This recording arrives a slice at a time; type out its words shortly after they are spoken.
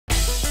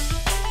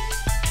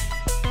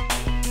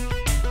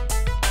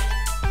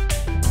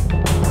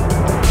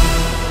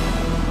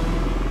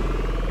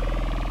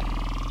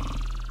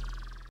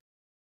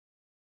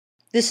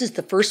This is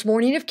the first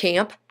morning of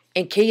camp,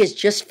 and Kay is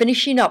just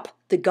finishing up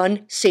the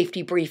gun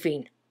safety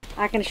briefing.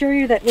 I can assure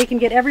you that we can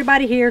get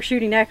everybody here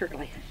shooting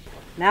accurately.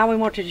 Now we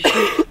want you to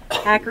shoot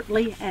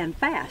accurately and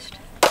fast.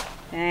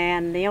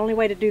 And the only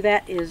way to do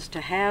that is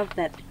to have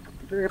that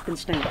grip and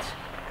stance.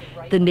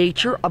 The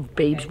nature of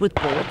Babes with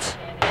Bullets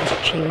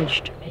has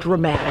changed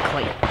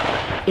dramatically.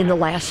 In the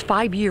last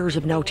 5 years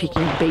of now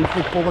taking Babes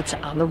with Bullets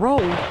on the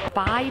road,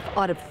 5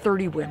 out of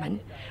 30 women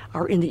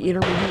are in the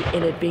intermediate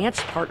and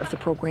advanced part of the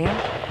program,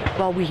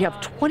 while we have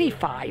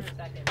 25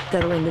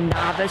 that are in the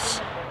novice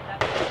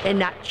and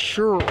not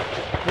sure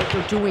what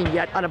they're doing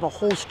yet out of a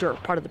holster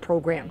part of the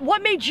program.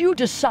 What made you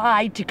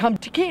decide to come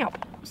to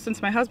camp?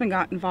 Since my husband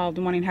got involved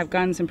in wanting to have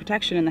guns and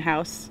protection in the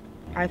house,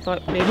 I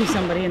thought maybe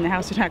somebody in the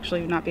house would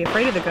actually not be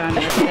afraid of the gun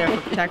and it's there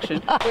for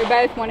protection. We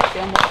both want to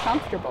feel more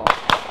comfortable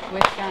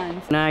with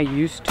guns. And I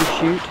used to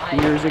shoot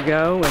years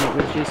ago, and it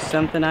was just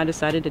something I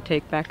decided to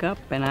take back up,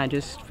 and I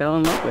just fell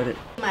in love with it.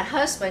 My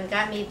husband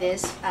got me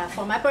this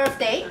for my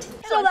birthday.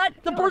 So that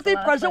the birthday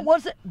present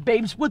was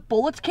Babes with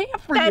Bullets camp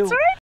for you. That's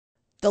right.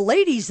 The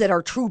ladies that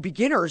are true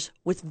beginners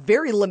with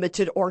very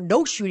limited or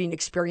no shooting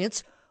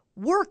experience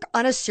work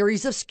on a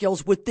series of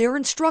skills with their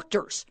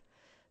instructors,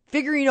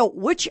 figuring out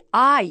which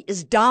eye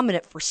is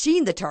dominant for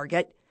seeing the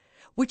target,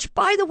 which,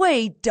 by the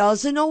way,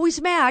 doesn't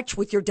always match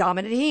with your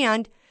dominant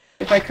hand.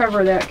 If I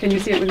cover that, can you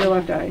see it with your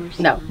left eye?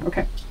 No.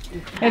 Okay.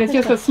 And it's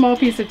just a small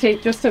piece of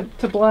tape just to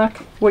block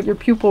what your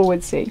pupil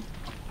would see.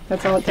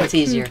 That's all it takes. It's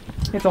easier.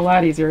 It's a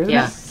lot easier, isn't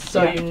it?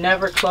 So Yeah. you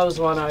never close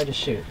one eye to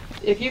shoot.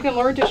 If you can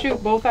learn to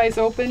shoot both eyes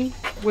open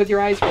with your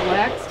eyes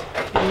relaxed,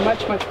 you're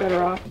much, much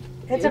better off.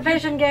 It's a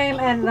vision game,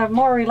 and the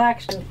more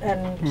relaxed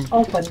and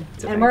open,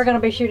 and we're going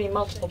to be shooting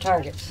multiple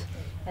targets.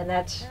 And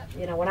that's,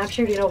 you know, when I'm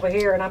shooting over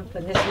here and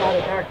this is not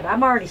a target, I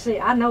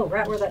know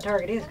right where that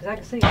target is because I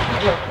can see it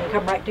and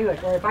come right to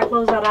it. Where if I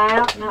close that eye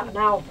out,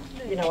 now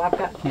you know, I've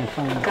got to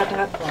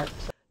hunt for it.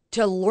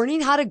 To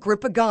learning how to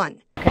grip a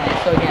gun. Okay,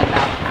 so again,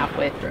 about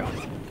halfway through.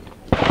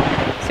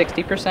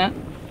 60%,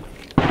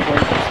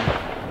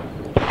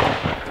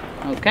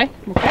 40%. Okay.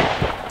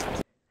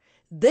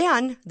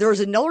 Then there's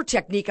another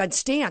technique on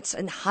stance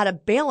and how to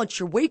balance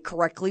your weight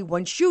correctly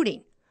when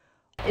shooting.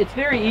 It's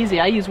very easy.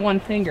 I use one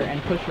finger and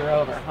push her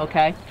over,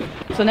 okay?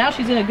 So now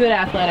she's in a good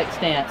athletic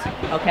stance,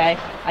 okay?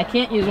 I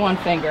can't use one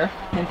finger.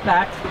 In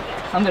fact,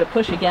 I'm going to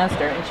push against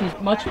her, and she's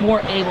much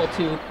more able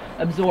to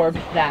absorb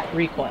that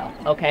recoil,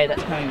 okay,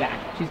 that's coming back.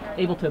 She's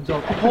able to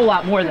absorb a whole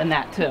lot more than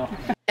that, too.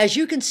 As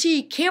you can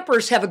see,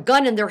 campers have a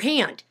gun in their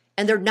hand,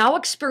 and they're now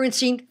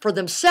experiencing for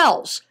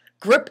themselves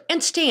grip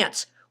and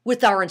stance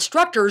with our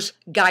instructors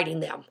guiding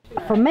them.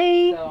 For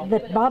me,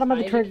 the bottom of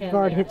the trigger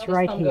guard hits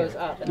right here.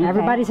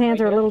 Everybody's hands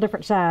are a little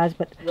different size,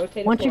 but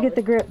once you get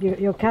the grip,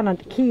 you'll kind of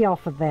key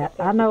off of that.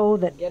 I know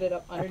that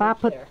if I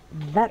put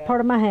that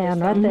part of my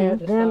hand right there,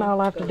 then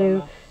all I have to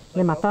do,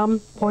 then my thumb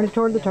pointed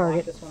toward the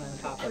target,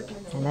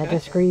 and that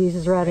just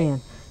squeezes right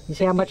in. You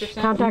see how much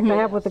contact I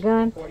have with the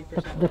gun?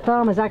 The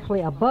thumb is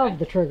actually above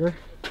the trigger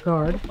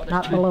guard,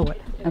 not below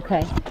it.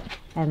 Okay.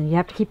 And you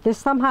have to keep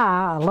this thumb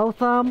high. A low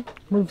thumb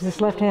moves this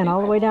left hand all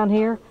the way down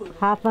here.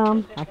 High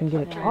thumb, I can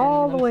get it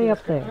all the way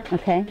up there.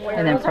 Okay.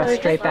 And then press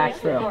straight back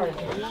through.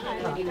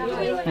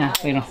 Yeah,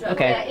 you know,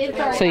 okay.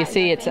 So you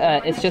see, it's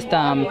just, you're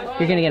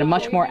going to get a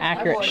much more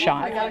accurate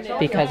shot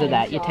because of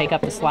that. You take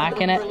up the slack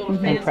in it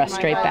and press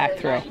straight back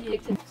through.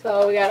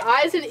 So we got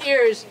eyes and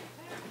ears.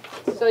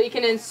 So you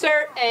can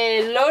insert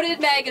a loaded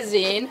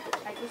magazine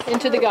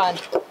into the gun.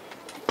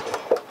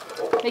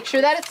 Make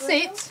sure that it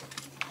seats.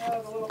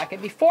 Okay,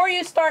 before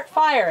you start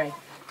firing,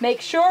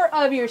 make sure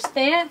of your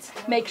stance,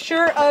 make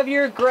sure of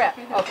your grip,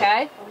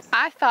 okay?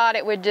 I thought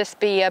it would just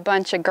be a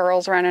bunch of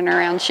girls running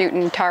around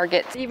shooting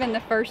targets. Even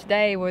the first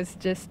day was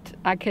just,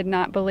 I could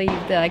not believe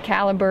the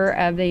caliber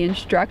of the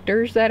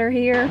instructors that are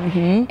here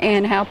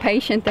and how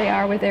patient they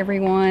are with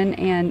everyone,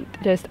 and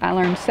just I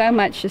learned so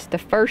much just the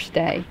first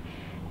day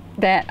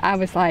that I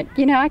was like,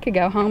 you know, I could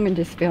go home and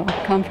just feel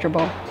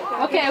comfortable.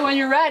 Okay, when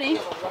you're ready,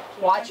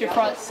 watch your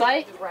front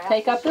sight,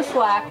 take up the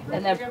slack,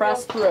 and then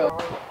press through.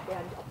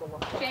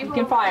 You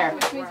can fire.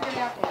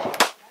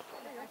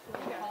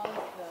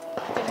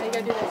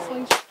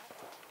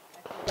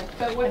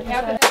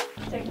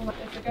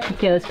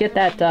 Okay, let's get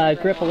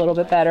that grip a little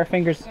bit better.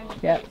 Fingers,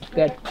 yep,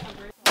 good.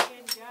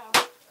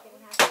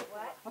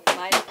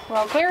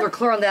 Well, clear. We're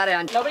clear on that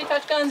end. Nobody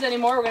touch guns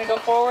anymore. We're going to go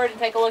forward and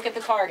take a look at the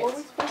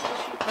targets.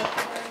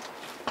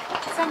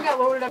 Some got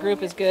loaded up.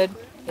 Group is good,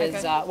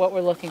 is what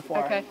we're looking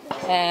for. Okay.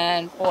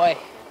 And boy,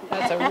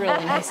 that's a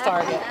really nice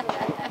target.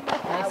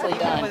 Nicely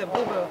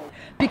done.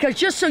 Because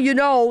just so you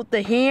know,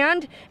 the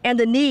hand and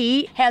the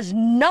knee has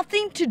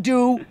nothing to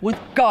do with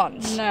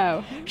guns.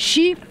 No.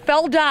 She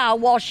fell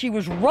down while she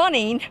was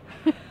running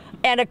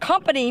and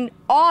accompanying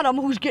Autumn,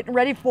 who's getting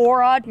ready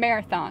for a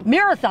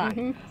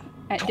marathon.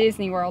 At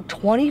Disney World.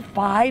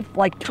 25,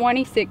 like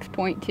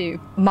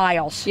 26.2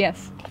 miles.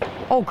 Yes.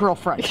 Oh,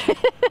 girlfriend.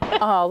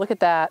 Oh, look at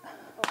that.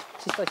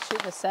 She's like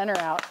shooting the center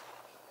out.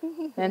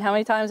 And how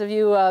many times have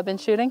you been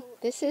shooting?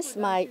 This is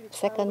my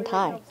second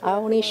time. I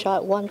only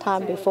shot one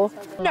time before.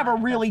 Never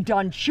really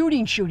done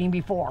shooting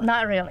before.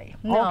 Not really.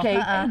 No.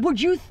 Okay.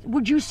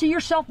 Would you see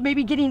yourself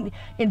maybe getting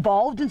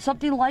involved in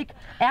something like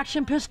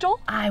action pistol?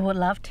 I would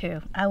love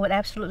to. I would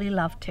absolutely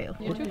love to.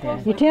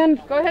 You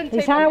tend, Go ahead and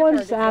these take high one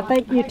ones, I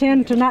think you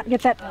tend to not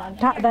get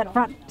that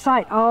front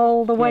sight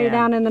all the way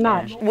down in the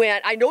notch. When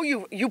I know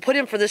you put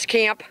in for this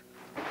camp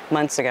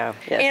Months ago,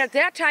 yes. and at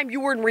that time you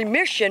were in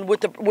remission with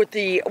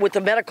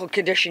the medical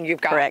condition you've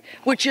got. Correct.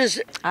 Which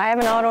is I have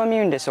an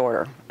autoimmune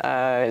disorder.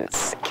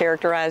 It's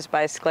characterized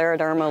by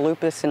scleroderma,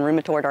 lupus, and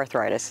rheumatoid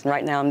arthritis.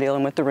 Right now I'm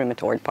dealing with the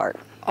rheumatoid part.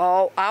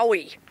 oh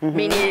owie,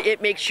 meaning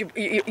it makes you,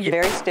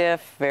 Very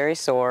stiff, very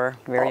sore,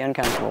 very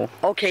uncomfortable.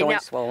 Okay,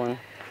 Joints now- swollen.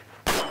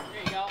 There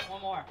you go,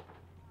 one more.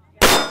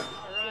 All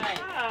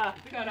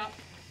right.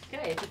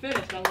 Okay, it's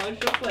finished.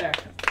 Unload your flare.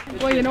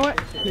 Well, you know what?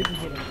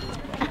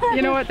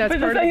 You know what? That's But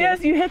the part of thing it.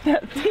 is, you hit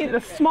the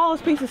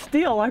smallest piece of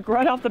steel, like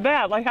right off the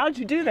bat. Like, how'd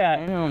you do I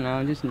that? don't know,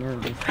 I'm just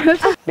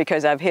nervous.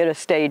 Because I've hit a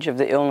stage of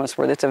the illness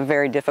where it's a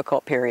very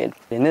difficult period.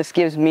 And this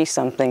gives me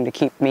something to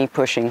keep me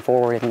pushing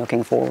forward and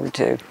looking forward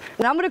to.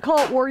 and I'm going to call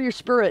it warrior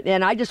spirit,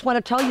 and I just want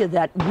to tell you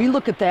that we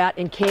look at that,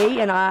 and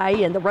Kay and I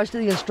and the rest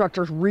of the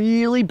instructors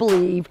really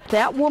believe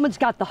that woman's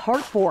got the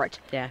heart for it.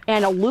 Yeah.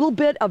 And a little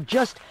bit of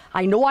just,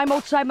 I know I'm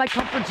outside my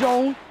comfort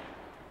zone,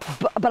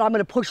 but I'm going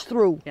to push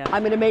through. Yeah.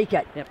 I'm going to make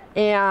it. Yep.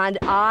 And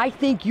I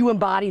think you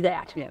embody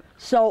that. Yep.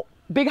 So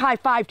big high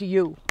five to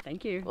you.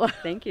 Thank you.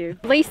 Thank you.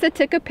 Lisa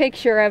took a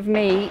picture of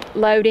me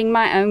loading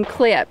my own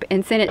clip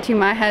and sent it to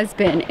my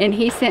husband, and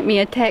he sent me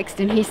a text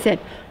and he said,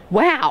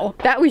 "Wow,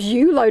 that was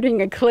you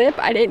loading a clip?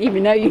 I didn't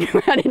even know you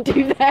knew how to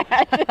do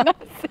that." And I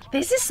said,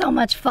 This is so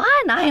much fun.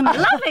 I am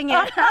loving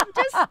it. I'm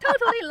just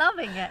totally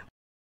loving it.